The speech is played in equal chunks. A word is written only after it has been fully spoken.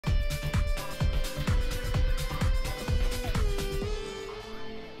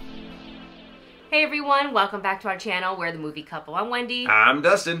Hey everyone, welcome back to our channel. We're the Movie Couple. I'm Wendy. I'm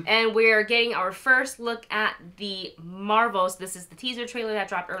Dustin. And we're getting our first look at the Marvels. This is the teaser trailer that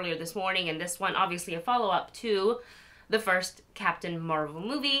dropped earlier this morning, and this one obviously a follow-up to the first Captain Marvel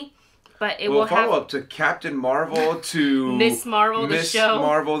movie. But it will follow up to Captain Marvel, to Miss Marvel, the show. Miss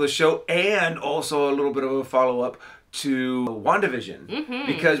Marvel, the show, and also a little bit of a follow-up to WandaVision,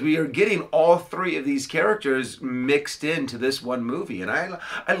 because we are getting all three of these characters mixed into this one movie. And I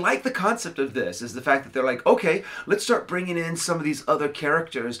like the concept of this, is the fact that they're like, okay, let's start bringing in some of these other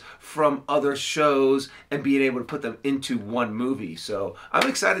characters from other shows and being able to put them into one movie. So I'm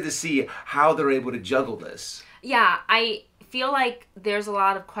excited to see how they're able to juggle this. Yeah, I feel like there's a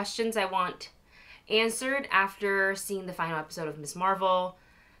lot of questions I want answered after seeing the final episode of Miss Marvel.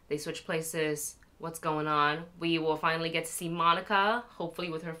 They switch places. What's going on? We will finally get to see Monica, hopefully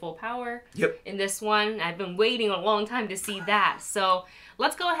with her full power. Yep. In this one. I've been waiting a long time to see that. So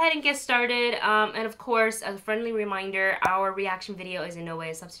let's go ahead and get started. And of course, as a friendly reminder, our reaction video is in no way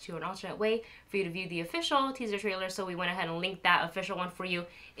a substitute or an alternate way for you to view the official teaser trailer. So we went ahead and linked that official one for you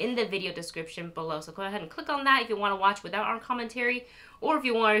in the video description below. So go ahead and click on that if you want to watch without our commentary, or if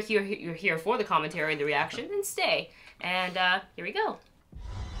you want to hear you're here for the commentary and the reaction, then stay. And here we go.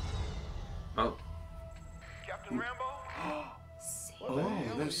 Oh. Captain Rambo? Oh,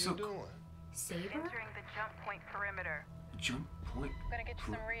 that's so doing? Saber? Entering the jump point perimeter. Jump point. I'm gonna get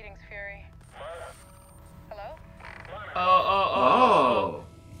you some readings, Fury. Hello? Oh.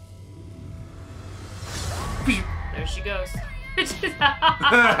 There she goes. Is this?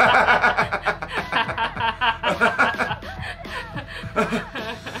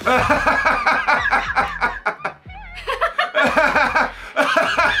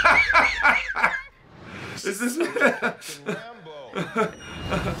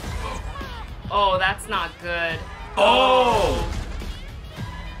 Oh, that's not good. Oh!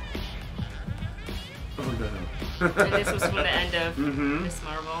 Oh no. And this was from the end of Miss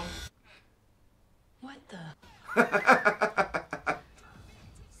Marvel. What the?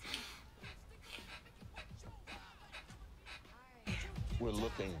 We're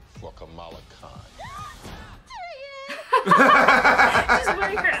looking for Kamala Khan. She's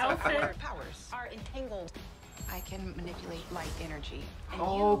wearing her outfit. Our powers are entangled. I can manipulate light energy. And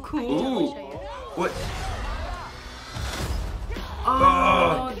Oh, you, cool. Ooh. What?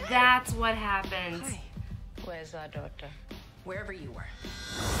 Oh, that's what happens. Hi. Where's our daughter? Wherever you were.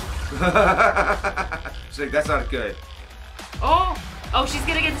 She's like, that's not good. Oh, she's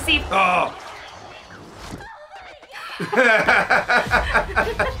gonna get to see. Oh.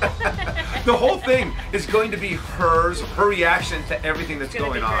 The whole thing is going to be her reaction to everything that's It's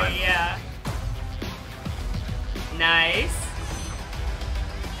gonna going be on. great, yeah. Nice.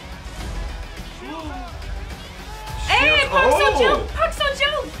 Hey, Park Seo-joon! Park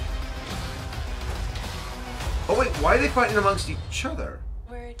Seo-joon! Oh wait, why are they fighting amongst each other?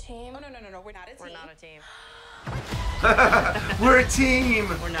 We're a team. Oh, no, we're not a team. We're not a team. We're a team.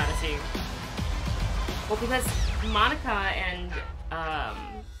 We're not a team. Well, because Monica and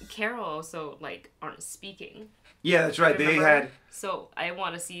Carol also aren't speaking. Yeah, that's right. They Remember? had. So I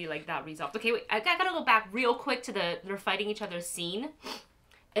want to see that resolved. Okay, wait. I gotta go back real quick to they're fighting each other's scene.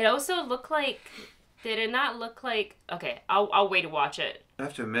 It also looked like. Did it not look like? Okay, I'll wait to watch it. I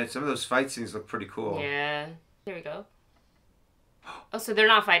have to admit, some of those fight scenes look pretty cool. Yeah. Here we go. Oh, so they're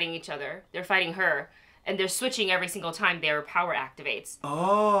not fighting each other. They're fighting her, and they're switching every single time their power activates.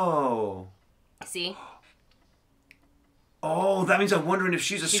 Oh. See? Oh, that means I'm wondering if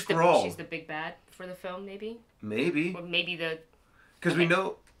she's a Skrull. She's the big bad for the film, maybe. Maybe. Or maybe the. Because we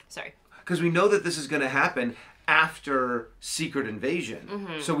know. Sorry. Because we know that this is going to happen after Secret Invasion.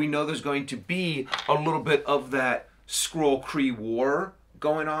 So we know there's going to be a little bit of that Skrull-Kree war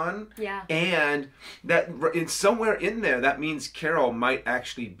going on. Yeah. And that it's somewhere in there, that means Carol might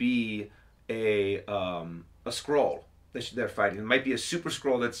actually be a Skrull that they're fighting. It might be a Super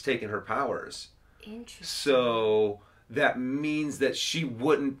Skrull that's taken her powers. Interesting. So that means that she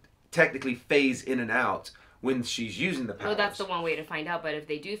wouldn't technically phase in and out when she's using the powers. Oh, that's the one way to find out. But if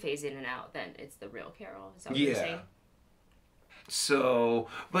they do phase in and out, then it's the real Carol. Is that what you're saying? So,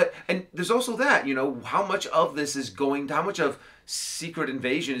 and there's also that, how much of this is how much of Secret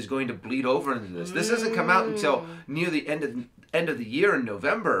Invasion is going to bleed over into this? This doesn't come out until near the end of the year in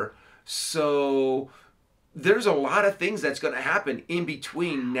November. So there's a lot of things that's going to happen in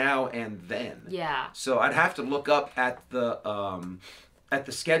between now and then. Yeah. So I'd have to look up at the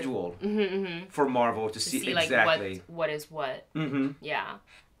schedule for Marvel to see exactly what is what. Mm-hmm. Yeah.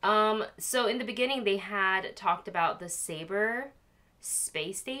 So in the beginning they had talked about the Saber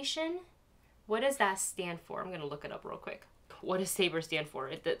space station. What does that stand for? I'm going to look it up real quick. What does SABER stand for?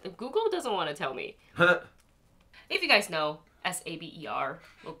 Google doesn't want to tell me. If you guys know SABER,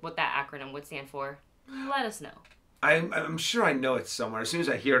 what that acronym would stand for, let us know. I'm sure I know it somewhere. As soon as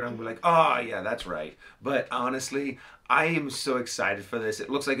I hear it, I'm like, oh, yeah, that's right. But honestly, I am so excited for this. It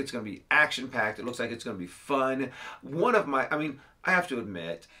looks like it's going to be action-packed. It looks like it's going to be fun. I have to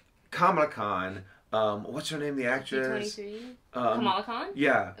admit, Kamala Khan, what's her name, the actress? D23? Kamala Khan?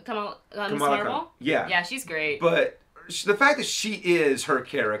 Yeah. Miss Kamala Marvel? Khan. Yeah. Yeah, she's great. But the fact that she is her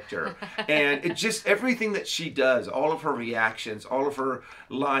character and it just everything that she does, all of her reactions, all of her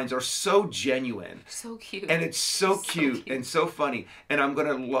lines are so genuine. So cute. And it's so cute and so funny. And I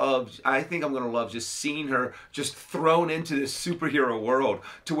think I'm going to love just seeing her just thrown into this superhero world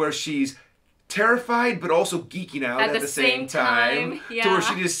to where she's terrified but also geeking out at the same time. Yeah. To where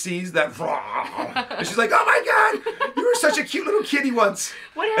she just sees that and she's like, oh my god, you were such a cute little kitty once.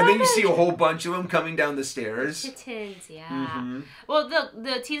 What and happened? then you see a whole bunch of them coming down the stairs. Kittens, yeah. Well,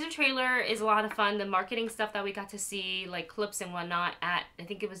 the teaser trailer is a lot of fun. The marketing stuff that we got to see, like clips and whatnot at, I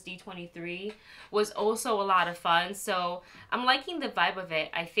think it was D23, was also a lot of fun. So I'm liking the vibe of it.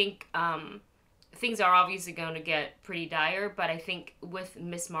 I think things are obviously going to get pretty dire, but I think with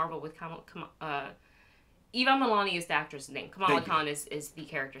Miss Marvel, with Iman Vellani is the actress name. Kamala Khan is the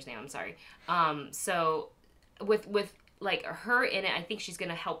character's name. I'm sorry. So with like her in it, I think she's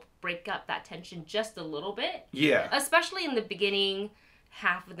gonna help break up that tension just a little bit. Yeah. Especially in the beginning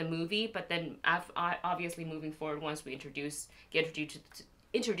half of the movie, but then obviously moving forward, once we get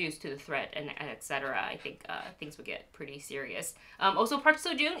introduced to the threat and etc., I think things would get pretty serious. Also, Park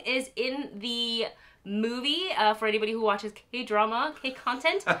Seo-joon is in the movie. For anybody who watches K-drama,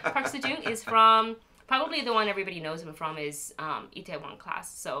 K-content, Park Seo-joon is from, probably the one everybody knows him from is Itaewon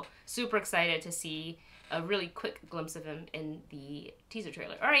Class. So super excited to see a really quick glimpse of him in the teaser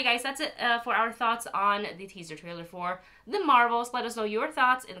trailer. Alright guys, that's it for our thoughts on the teaser trailer for The Marvels. Let us know your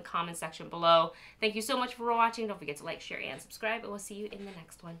thoughts in the comment section below. Thank you so much for watching. Don't forget to like, share, and subscribe, and we'll see you in the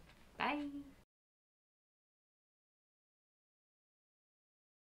next one. Bye!